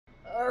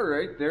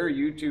Alright there,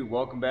 YouTube,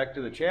 welcome back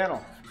to the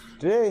channel.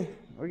 Today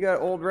we got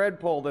old Red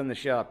pulled in the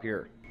shop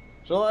here.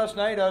 So last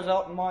night I was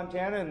out in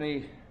Montana and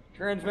the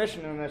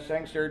transmission in this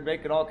thing started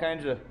making all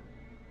kinds of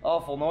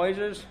awful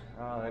noises.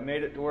 I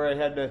made it to where I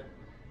had to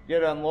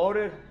get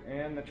unloaded,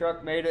 and the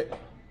truck made it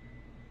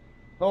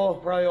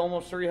probably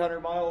almost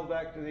 300 miles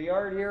back to the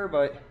yard here.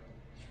 But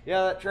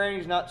yeah, that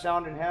tranny's not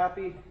sounding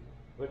happy,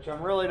 which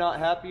I'm really not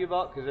happy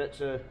about, because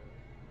it's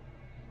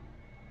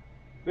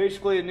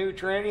basically a new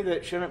tranny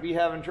that shouldn't be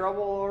having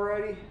trouble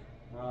already.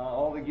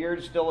 All the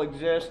gears still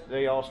exist,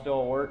 they all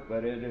still work,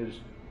 but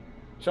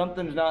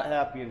something's not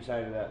happy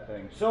inside of that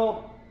thing.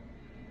 So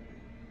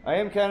I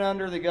am kind of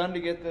under the gun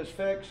to get this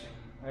fixed.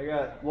 I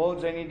got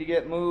loads I need to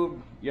get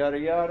moved, yada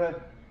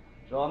yada.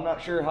 So I'm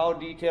not sure how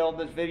detailed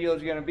this video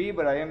is going to be,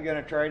 but I am going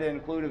to try to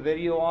include a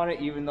video on it,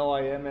 even though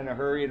I am in a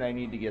hurry and I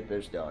need to get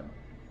this done.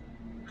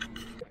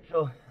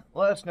 So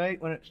last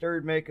night when it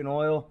started making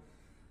oil,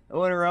 I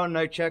went around and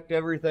I checked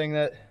everything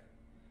that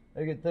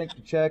I could think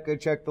to check. I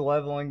checked the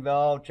leveling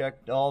valve,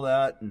 checked all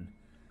that, and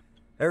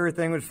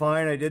everything was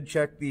fine. I did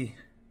check the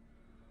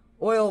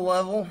oil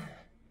level.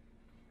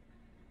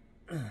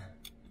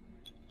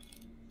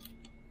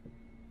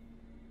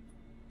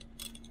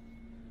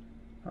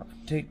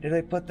 Did I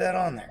put that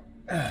on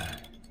there?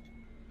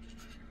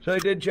 So I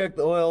did check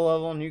the oil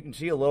level, and you can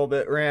see a little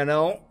bit ran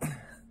out.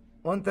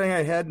 One thing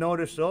I had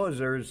noticed though is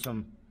there's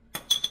some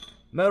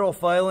metal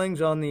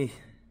filings on the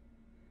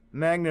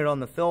magnet on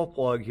the fill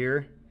plug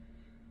here.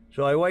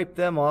 So I wiped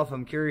them off.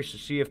 I'm curious to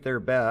see if they're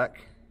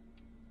back.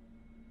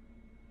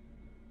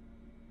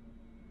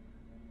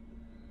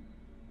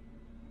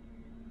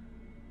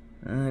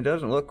 It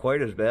doesn't look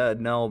quite as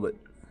bad now, but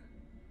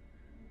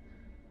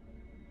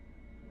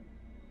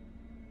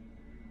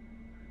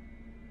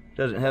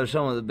doesn't have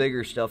some of the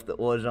bigger stuff that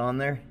was on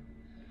there.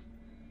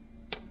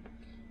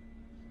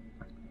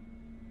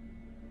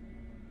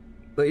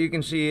 But you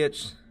can see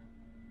it's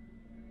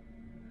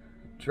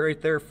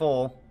right there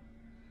full.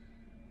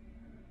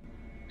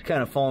 It's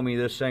kind of foamy.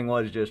 This thing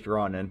was just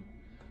running,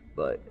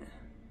 but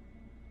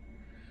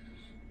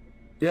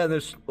yeah,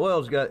 this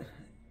oil's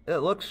it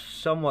looks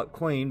somewhat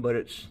clean, but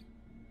it's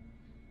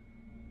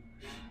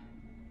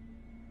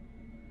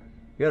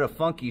got a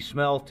funky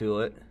smell to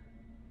it.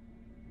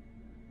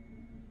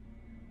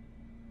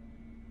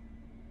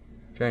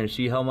 Trying to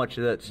see how much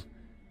of that's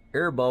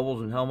air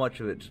bubbles and how much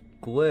of it's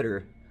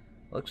glitter.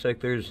 Looks like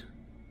there's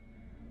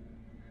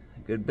a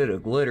good bit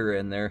of glitter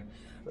in there.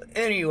 But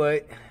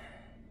anyway,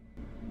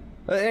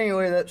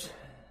 that's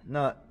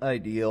not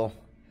ideal.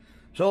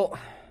 So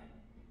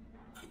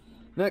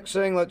next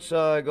thing, let's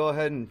go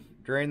ahead and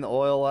drain the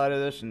oil out of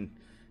this and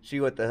see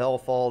what the hell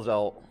falls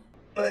out.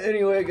 But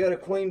anyway, I got a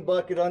clean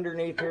bucket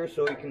underneath here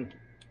so we can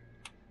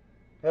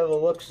have a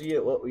look-see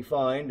at what we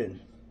find and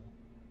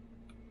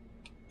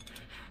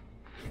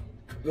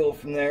go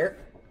from there.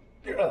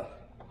 There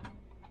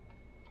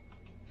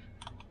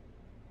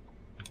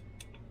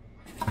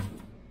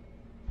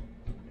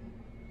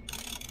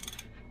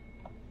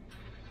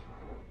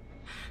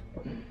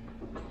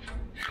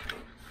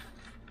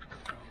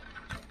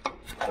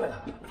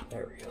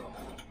we go.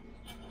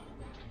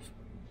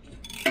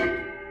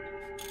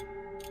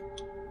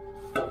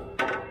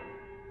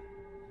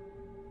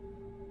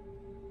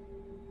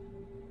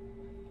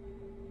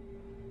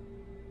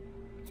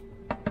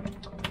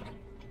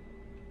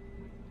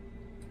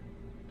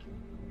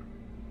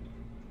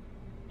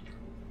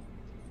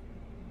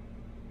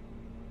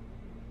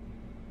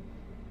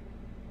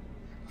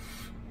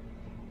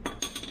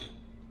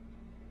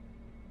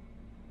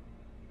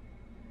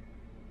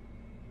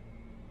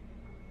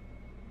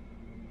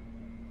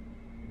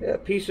 Yeah,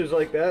 pieces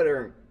like that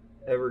aren't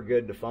ever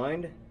good to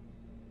find.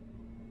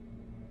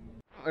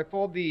 I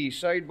pulled the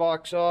side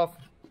box off,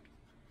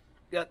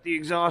 got the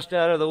exhaust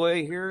out of the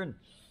way here, and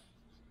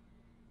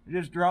I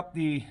just dropped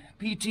the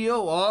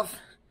PTO off.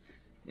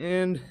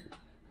 And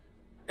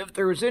if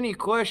there was any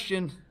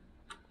question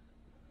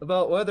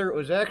about whether it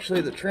was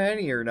actually the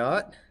tranny or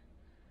not,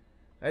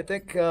 I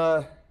think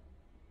that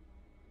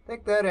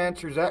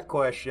answers that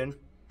question.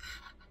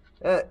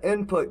 That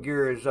input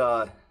gear is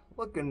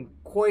looking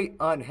quite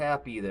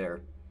unhappy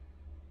there.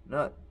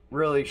 Not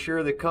really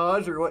sure the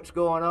cause or what's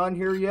going on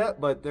here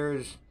yet, but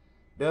there's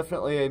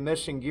definitely a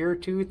missing gear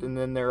tooth, and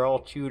then they're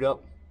all chewed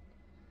up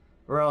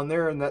around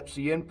there, and that's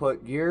the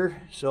input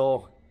gear.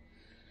 So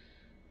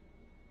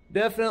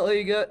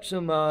definitely got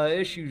some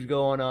issues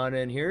going on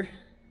in here.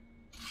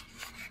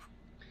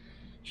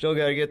 Still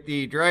got to get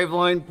the drive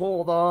line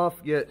pulled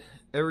off, get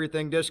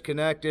everything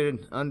disconnected,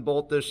 and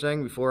unbolt this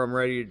thing before I'm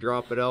ready to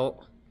drop it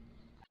out.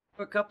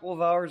 A couple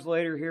of hours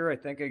later here, I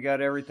think I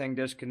got everything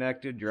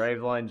disconnected.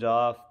 Drive lines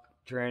off,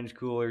 trans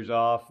coolers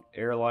off,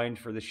 air lines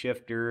for the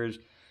shifters,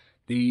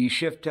 the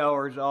shift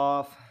towers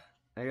off.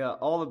 I got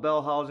all the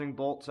bell housing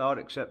bolts out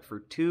except for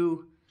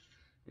two,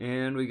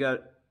 and we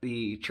got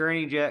the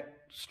tranny jack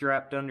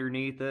strapped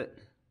underneath it.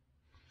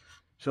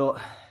 So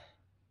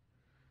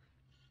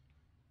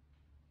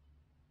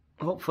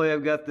hopefully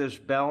I've got this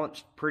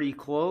balanced pretty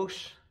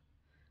close,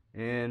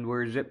 and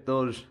we're zipped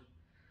those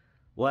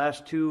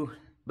last two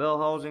bell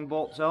housing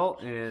bolts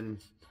out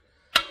and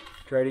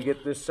try to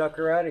get this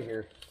sucker out of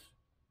here.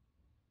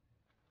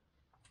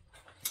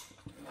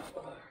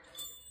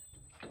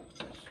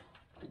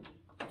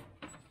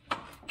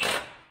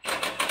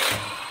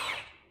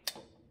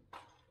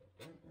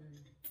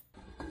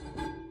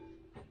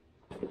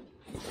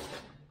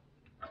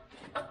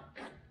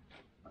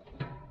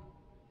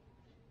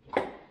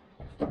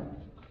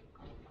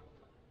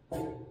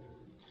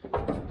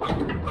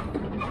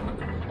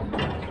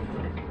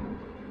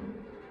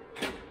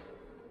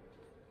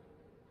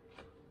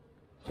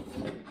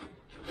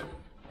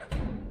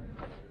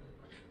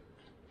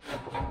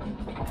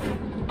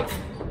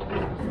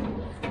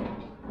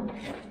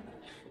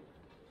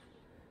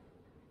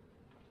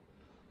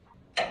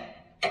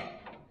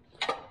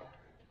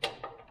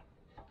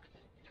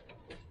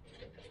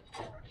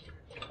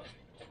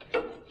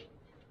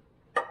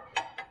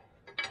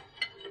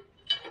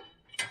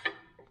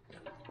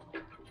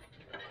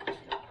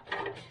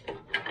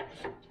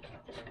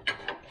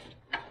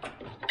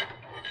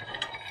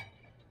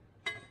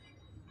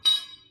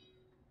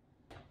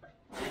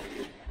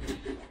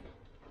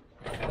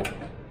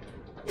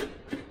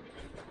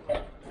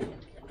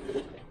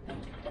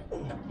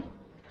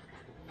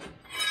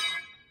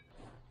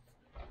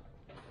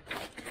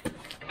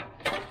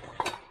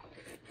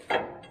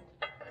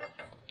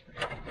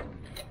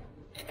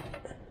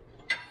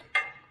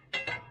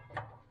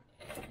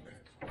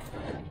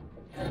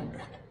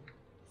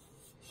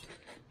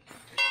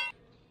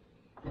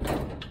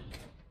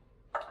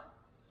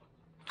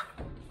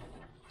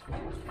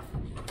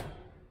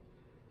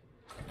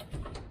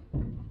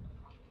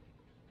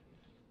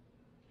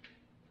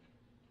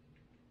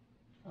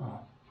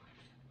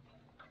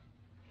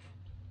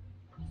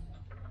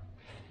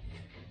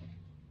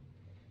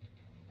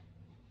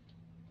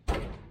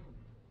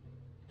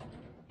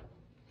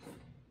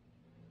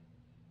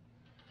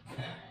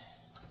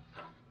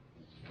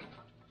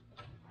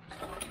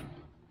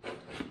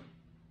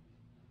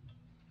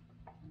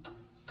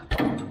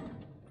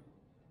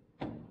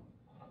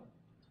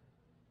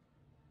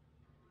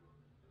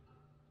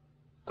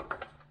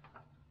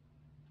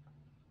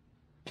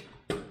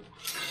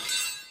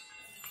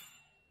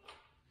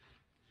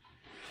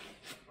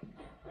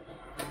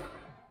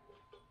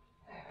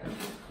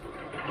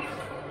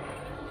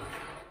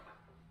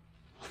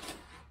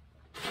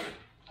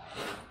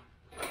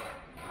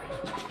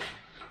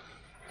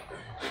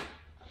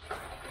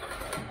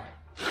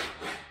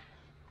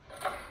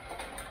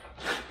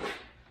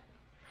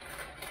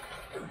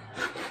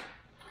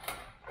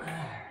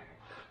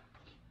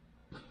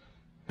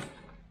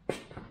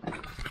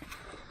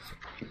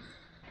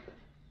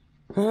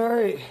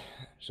 Alright,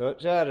 so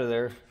it's out of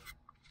there.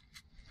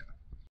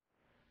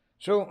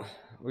 So,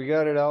 we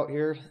got it out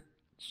here.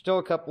 Still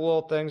a couple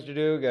little things to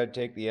do. Got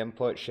to take the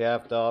input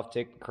shaft off,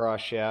 take the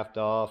cross shaft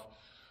off,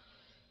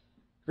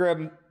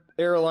 grab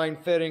airline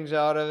fittings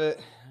out of it.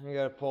 We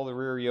got to pull the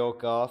rear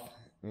yoke off.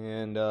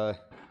 And that's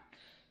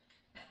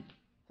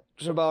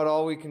about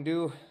all we can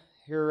do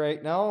here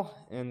right now.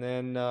 And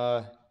then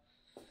we'll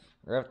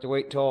have to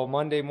wait till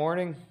Monday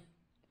morning,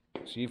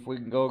 see if we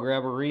can go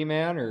grab a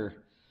reman or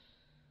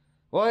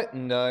what,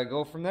 and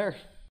go from there.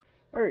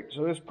 Alright,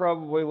 so this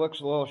probably looks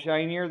a little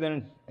shinier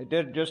than it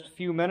did just a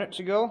few minutes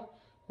ago.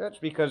 That's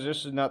because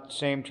this is not the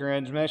same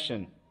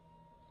transmission.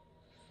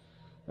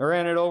 I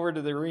ran it over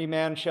to the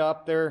reman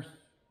shop there.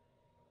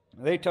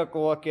 They took a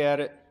look at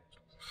it.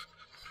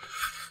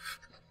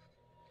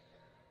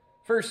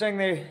 First thing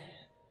they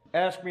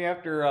asked me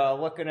after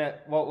looking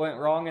at what went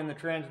wrong in the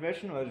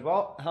transmission was,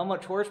 well, how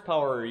much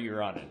horsepower are you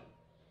running?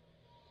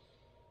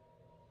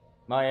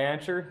 My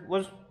answer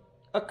was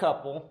a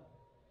couple.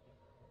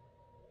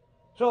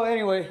 So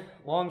anyway,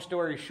 long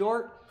story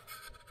short,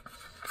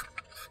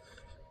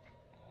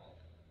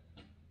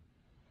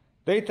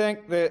 they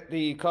think that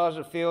the cause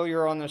of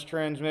failure on this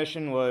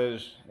transmission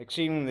was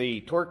exceeding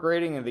the torque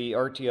rating of the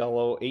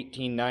RTLO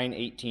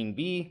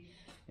 18918B.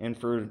 And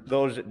for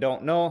those that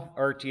don't know,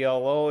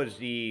 RTLO is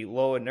the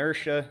low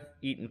inertia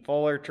Eaton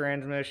Fuller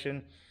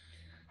transmission.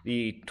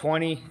 The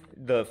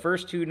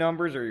first two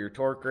numbers are your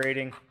torque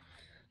rating.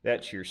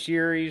 That's your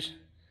series,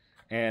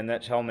 and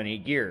that's how many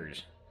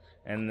gears.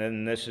 And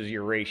then this is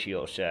your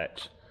ratio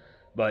sets.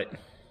 But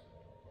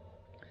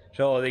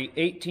so the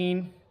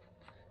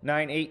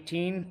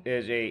 18918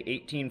 is a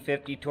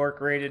 1850 torque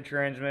rated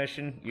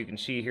transmission. You can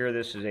see here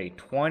this is a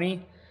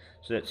 20,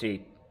 so that's a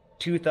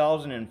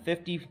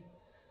 2050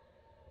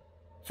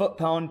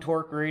 foot-pound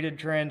torque rated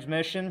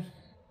transmission.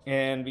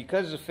 And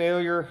because the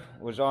failure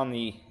was on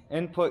the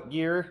input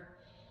gear,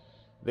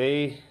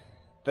 they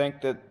think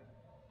that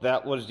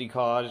that was the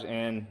cause.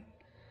 And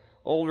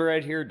Old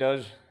Red here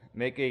does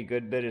make a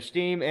good bit of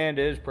steam and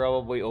is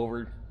probably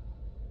over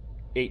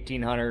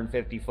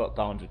 1,850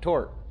 foot-pounds of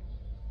torque.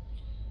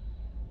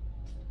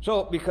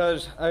 So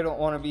because I don't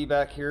want to be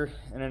back here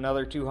in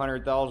another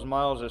 200,000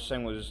 miles, this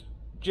thing was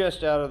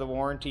just out of the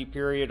warranty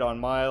period on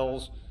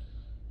miles,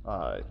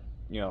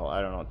 you know,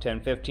 I don't know,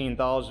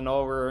 10-15,000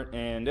 over,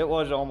 and it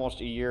was almost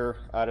a year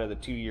out of the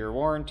 2-year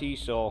warranty,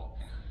 so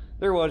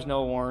there was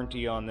no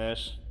warranty on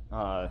this.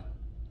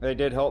 They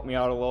did help me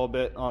out a little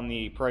bit on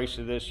the price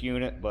of this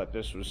unit, but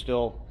this was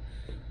still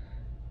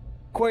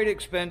quite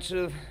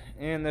expensive,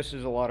 and this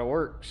is a lot of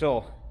work.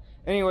 So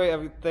anyway,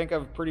 I think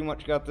I've pretty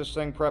much got this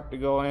thing prepped to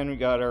go in. We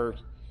got our,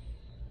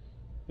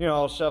 you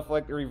know, stuff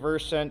like the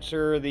reverse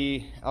sensor,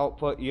 the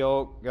output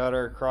yoke, got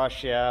our cross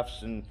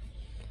shafts and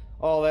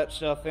all that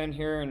stuff in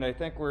here, and I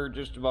think we're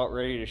just about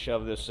ready to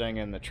shove this thing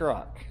in the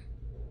truck.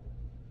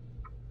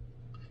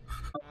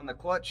 On the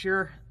clutch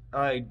here,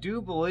 I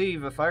do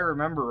believe, if I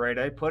remember right,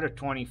 I put a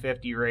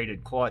 2050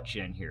 rated clutch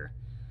in here.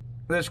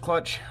 This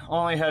clutch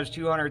only has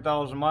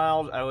 200,000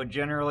 miles. I would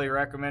generally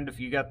recommend, if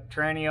you got the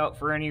tranny out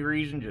for any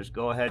reason, just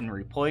go ahead and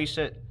replace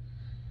it.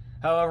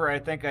 However, I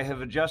think I have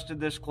adjusted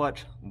this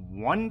clutch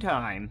one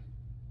time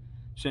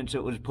since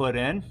it was put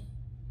in,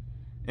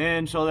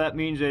 and so that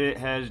means that it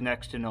has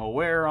next to no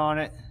wear on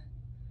it,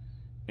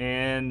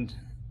 and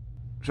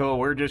so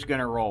we're just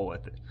gonna roll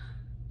with it.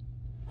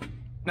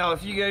 Now,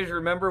 if you guys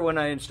remember when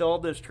I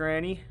installed this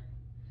tranny,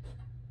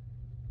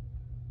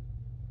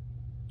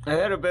 I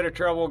had a bit of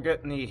trouble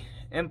getting the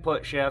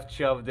input shaft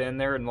shoved in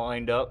there and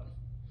lined up.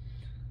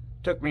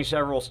 Took me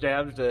several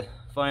stabs to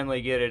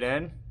finally get it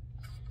in.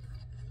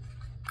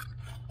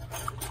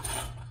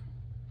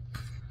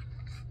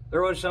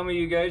 There was some of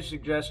you guys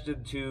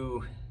suggested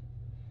to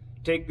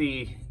take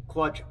the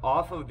clutch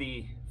off of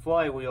the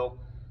flywheel,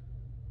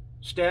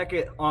 stack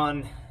it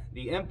on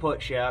the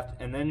input shaft,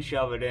 and then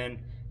shove it in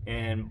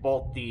and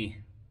bolt the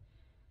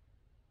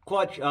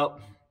clutch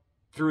up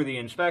through the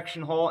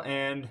inspection hole,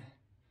 and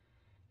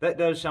that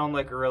does sound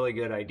like a really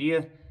good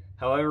idea.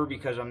 However,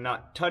 because I'm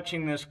not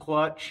touching this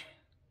clutch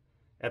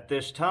at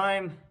this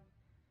time,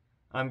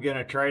 I'm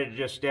gonna try to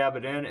just stab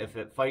it in. If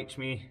it fights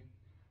me,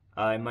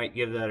 I might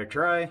give that a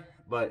try.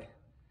 But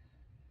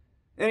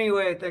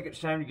anyway, I think it's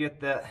time to get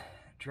that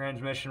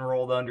transmission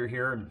rolled under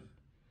here and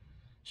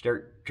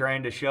start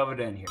trying to shove it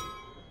in here.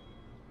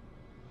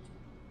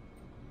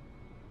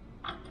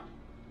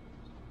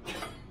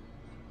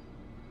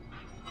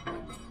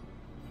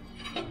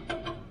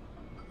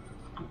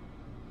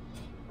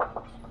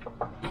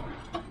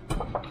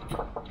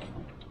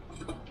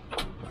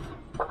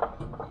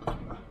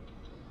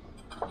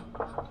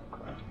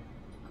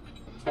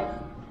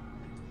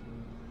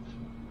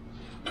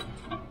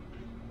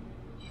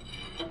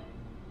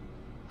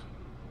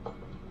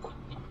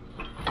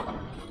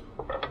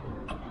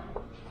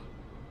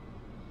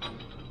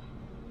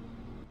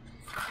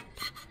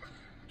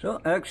 So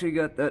I actually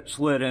got that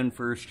slid in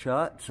first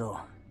shot,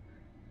 so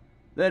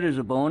that is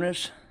a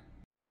bonus.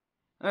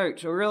 Alright,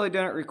 so really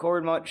didn't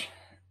record much.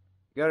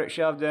 Got it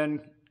shoved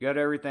in, got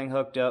everything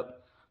hooked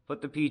up,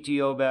 put the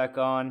PTO back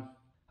on.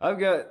 I've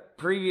got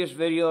previous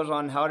videos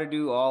on how to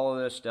do all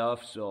of this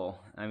stuff, so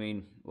I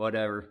mean,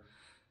 whatever.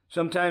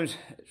 Sometimes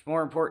it's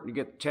more important to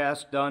get the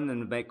task done than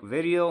to make a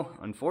video,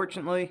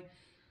 unfortunately.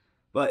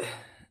 But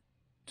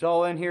it's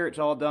all in here, it's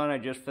all done. I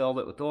just filled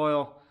it with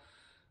oil.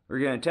 We're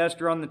gonna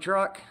test run the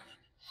truck.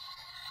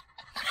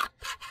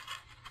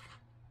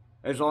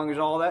 As long as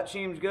all that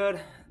seems good,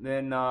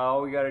 then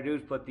all we got to do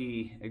is put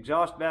the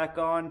exhaust back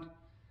on,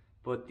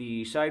 put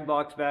the side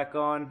box back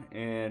on,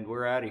 and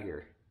we're out of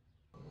here.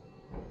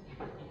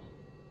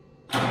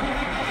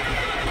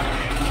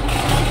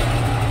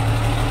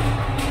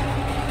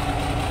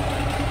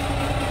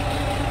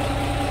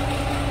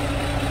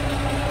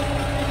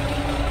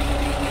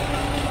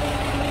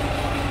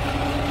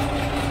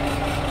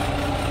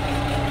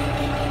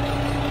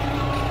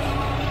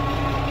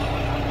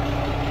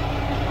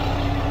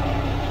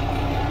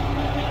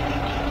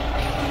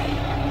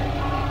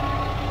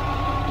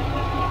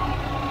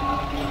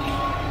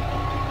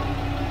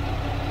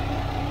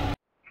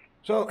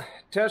 So,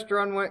 test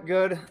run went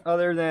good,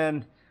 other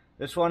than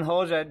this one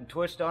hose. I had to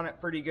twist on it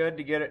pretty good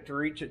to get it to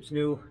reach its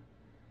new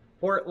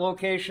port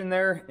location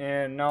there,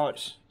 and now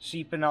it's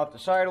seeping out the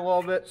side a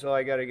little bit, so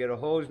I got to get a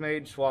hose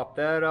made, swap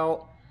that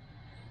out.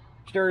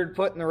 Started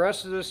putting the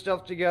rest of this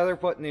stuff together,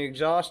 putting the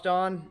exhaust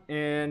on,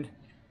 and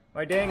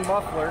my dang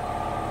muffler.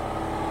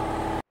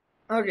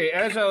 Okay,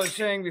 as I was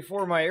saying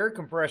before, my air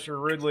compressor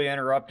rudely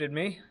interrupted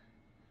me.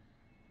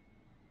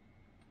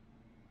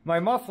 My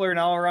muffler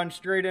now runs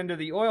straight into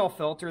the oil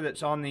filter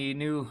that's on the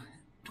new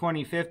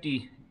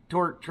 2050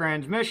 torque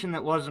transmission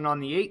that wasn't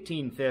on the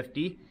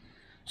 1850.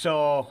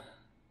 So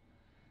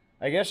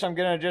I guess I'm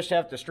gonna just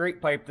have to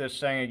straight pipe this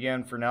thing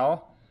again for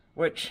now,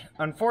 which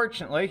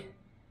unfortunately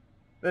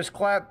this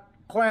clamp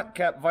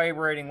kept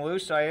vibrating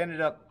loose, so I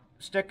ended up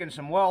sticking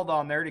some weld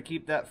on there to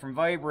keep that from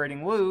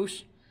vibrating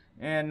loose,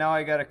 and now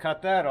I gotta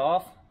cut that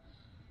off.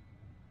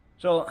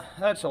 So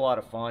that's a lot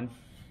of fun.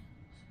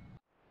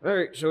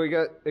 Alright, so we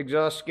got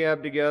exhaust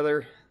scab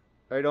together.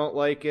 I don't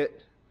like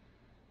it.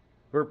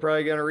 We're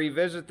probably going to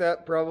revisit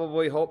that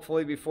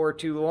hopefully before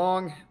too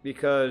long,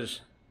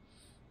 because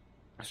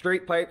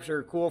straight pipes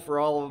are cool for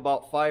all of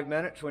about 5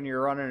 minutes when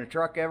you're running a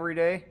truck every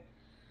day.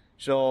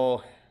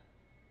 So,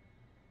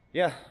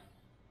 yeah.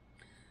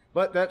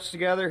 But that's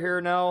together here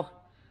now.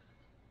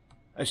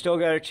 I still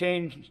got to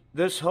change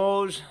this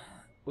hose,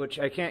 which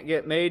I can't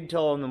get made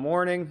till in the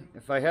morning.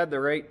 If I had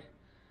the right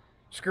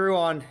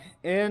screw-on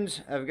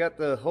ends. I've got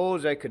the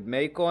hose, I could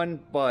make one,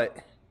 but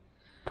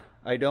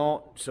I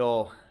don't,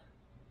 so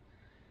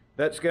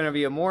that's going to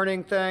be a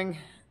morning thing.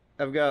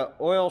 I've got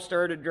oil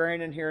started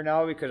draining here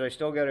now because I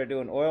still got to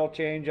do an oil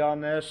change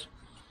on this.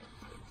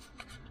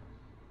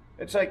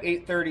 It's like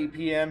 8:30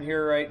 p.m.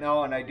 here right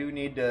now, and I do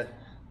need to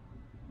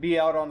be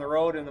out on the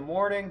road in the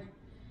morning.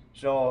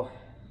 So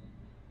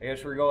I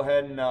guess we'll go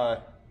ahead and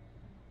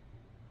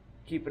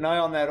keep an eye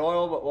on that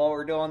oil, but while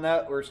we're doing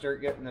that, we'll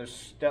start getting this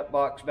step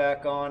box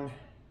back on.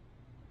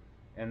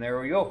 And there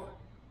we go.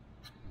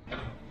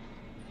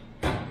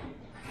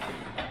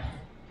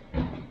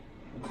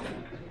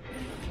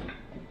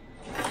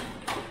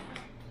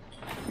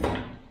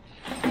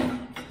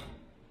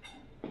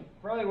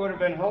 Probably would have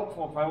been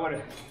helpful if I would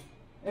have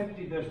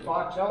emptied this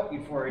box out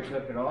before I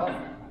took it off.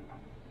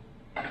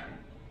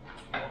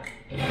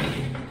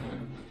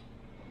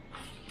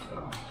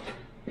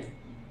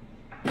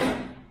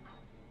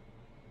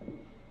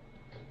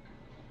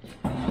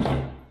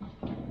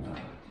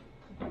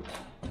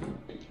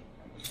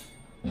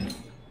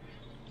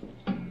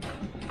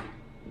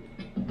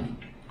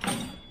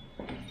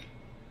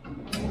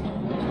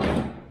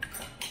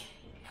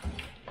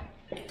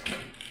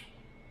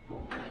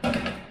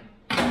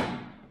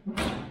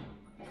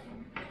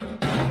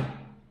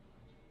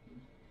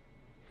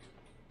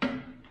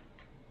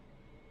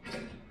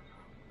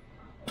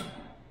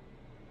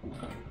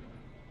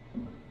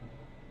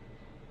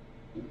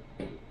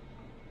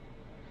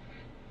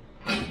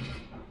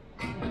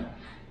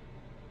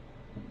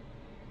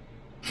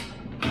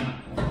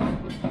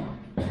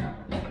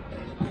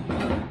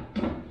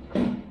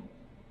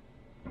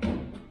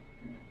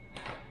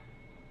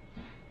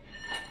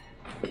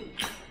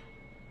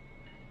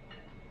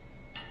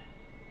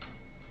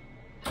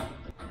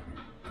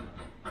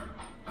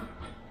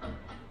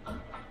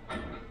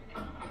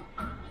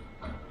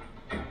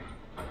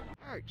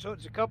 Alright, so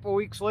it's a couple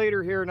weeks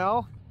later here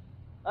now.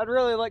 I'd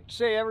really like to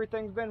say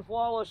everything's been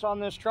flawless on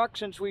this truck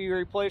since we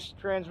replaced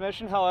the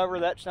transmission. However,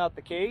 that's not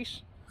the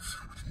case.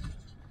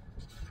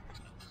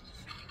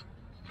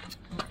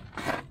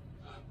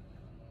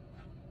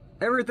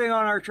 Everything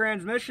on our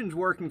transmission's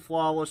working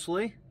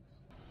flawlessly.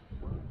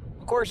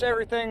 Of course,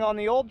 everything on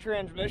the old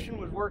transmission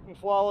was working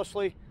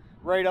flawlessly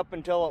right up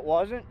until it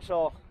wasn't.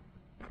 So,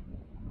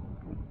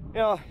 you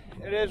know,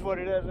 it is what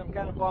it is. I'm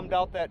kind of bummed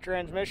out that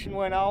transmission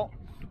went out.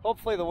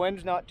 Hopefully the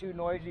wind's not too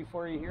noisy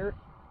for you here,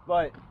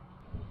 but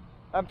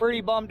I'm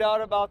pretty bummed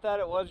out about that.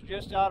 It was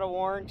just out of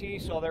warranty,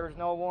 so there was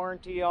no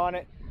warranty on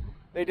it.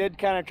 They did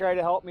kind of try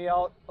to help me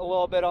out a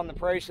little bit on the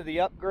price of the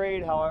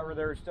upgrade. However,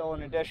 there's still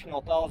an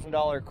additional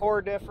 $1,000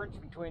 core difference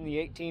between the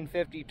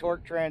 1850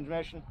 torque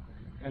transmission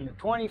and the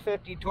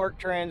 2050 torque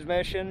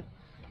transmission.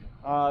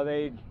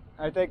 I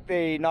think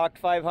they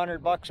knocked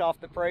 $500 off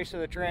the price of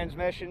the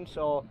transmission,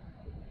 so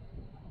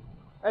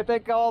I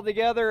think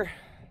altogether,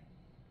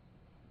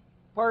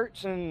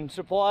 parts and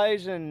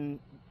supplies and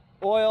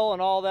oil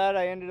and all that,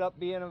 I ended up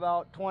being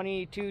about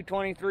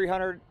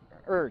 $2,300,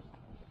 or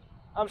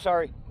I'm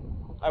sorry,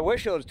 I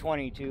wish it was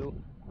 22,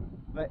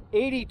 but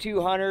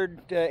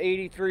 $8,200 to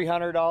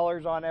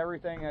 $8,300 on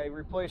everything. I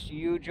replaced a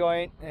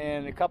U-joint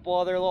and a couple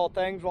other little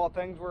things while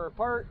things were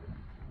apart,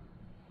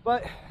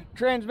 but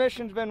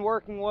transmission's been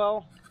working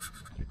well.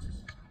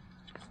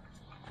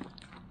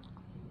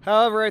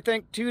 However, I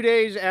think 2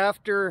 days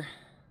after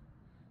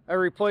I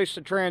replaced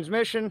the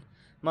transmission,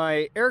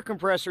 my air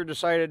compressor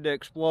decided to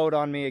explode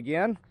on me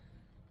again.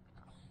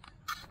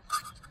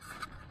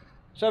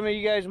 Some of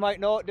you guys might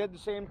know it did the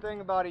same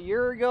thing about a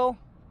year ago.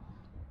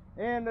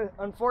 And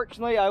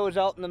unfortunately, I was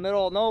out in the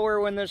middle of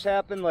nowhere when this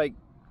happened, like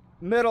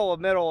middle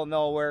of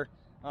nowhere.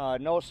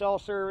 No cell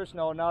service,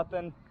 no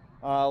nothing.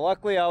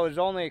 Luckily, I was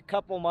only a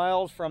couple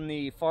miles from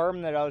the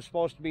farm that I was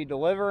supposed to be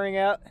delivering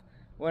at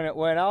when it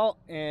went out,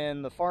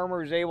 and the farmer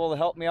was able to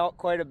help me out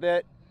quite a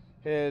bit.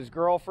 His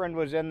girlfriend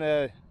was in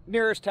the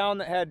nearest town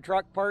that had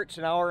truck parts,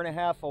 an hour and a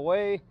half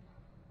away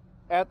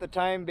at the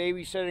time,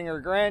 babysitting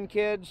her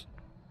grandkids.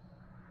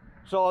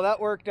 So that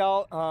worked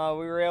out.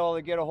 We were able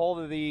to get a hold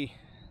of the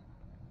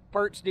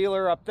parts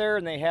dealer up there,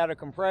 and they had a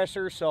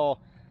compressor, so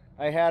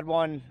I had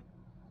one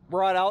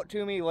brought out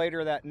to me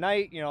later that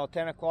night, you know,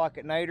 10 o'clock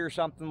at night or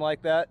something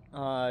like that.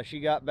 She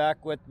got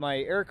back with my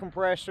air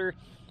compressor.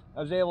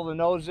 I was able to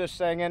nose this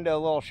thing into a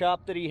little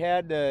shop that he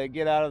had to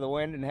get out of the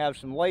wind and have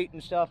some light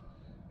and stuff.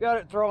 Got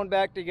it thrown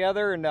back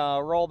together and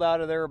rolled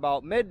out of there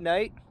about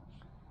midnight.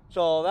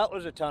 So that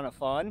was a ton of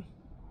fun.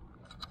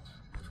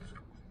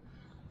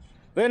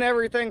 Then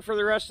everything for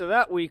the rest of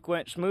that week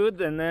went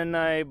smooth, and then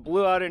I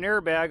blew out an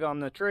airbag on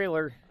the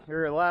trailer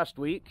here last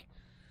week.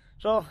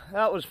 So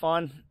that was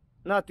fun.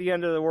 Not the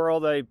end of the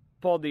world. I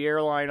pulled the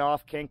airline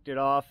off, kinked it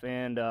off,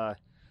 and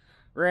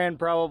ran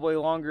probably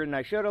longer than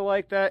I should have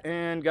liked that,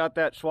 and got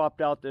that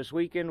swapped out this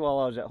weekend while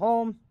I was at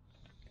home.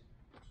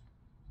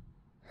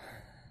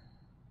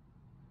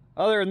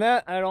 Other than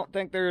that, I don't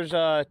think there's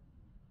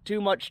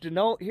too much to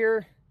note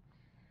here.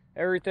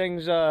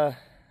 Everything's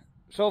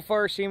so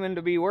far seeming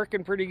to be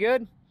working pretty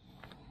good,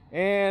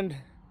 and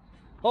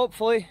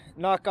hopefully,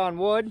 knock on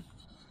wood,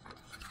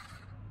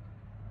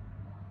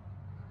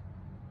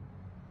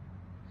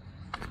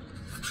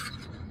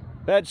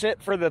 that's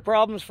it for the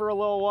problems for a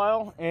little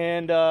while,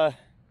 and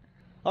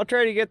I'll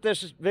try to get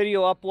this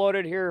video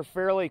uploaded here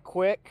fairly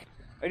quick.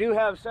 I do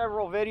have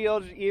several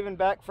videos even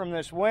back from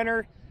this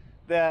winter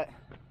that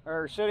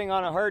are sitting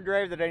on a hard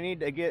drive that I need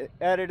to get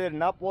edited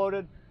and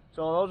uploaded.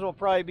 So those will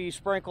probably be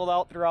sprinkled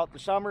out throughout the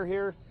summer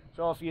here.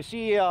 So if you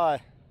see a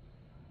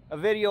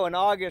video in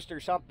August or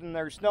something,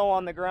 there's snow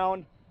on the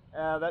ground,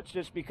 that's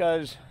just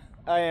because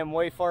I am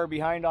way far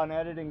behind on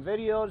editing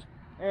videos,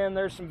 and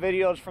there's some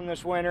videos from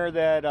this winter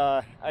that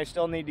I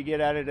still need to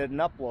get edited and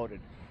uploaded.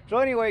 So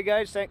anyway,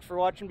 guys, thanks for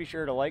watching. Be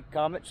sure to like,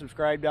 comment,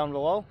 subscribe down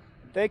below.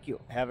 Thank you.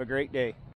 Have a great day.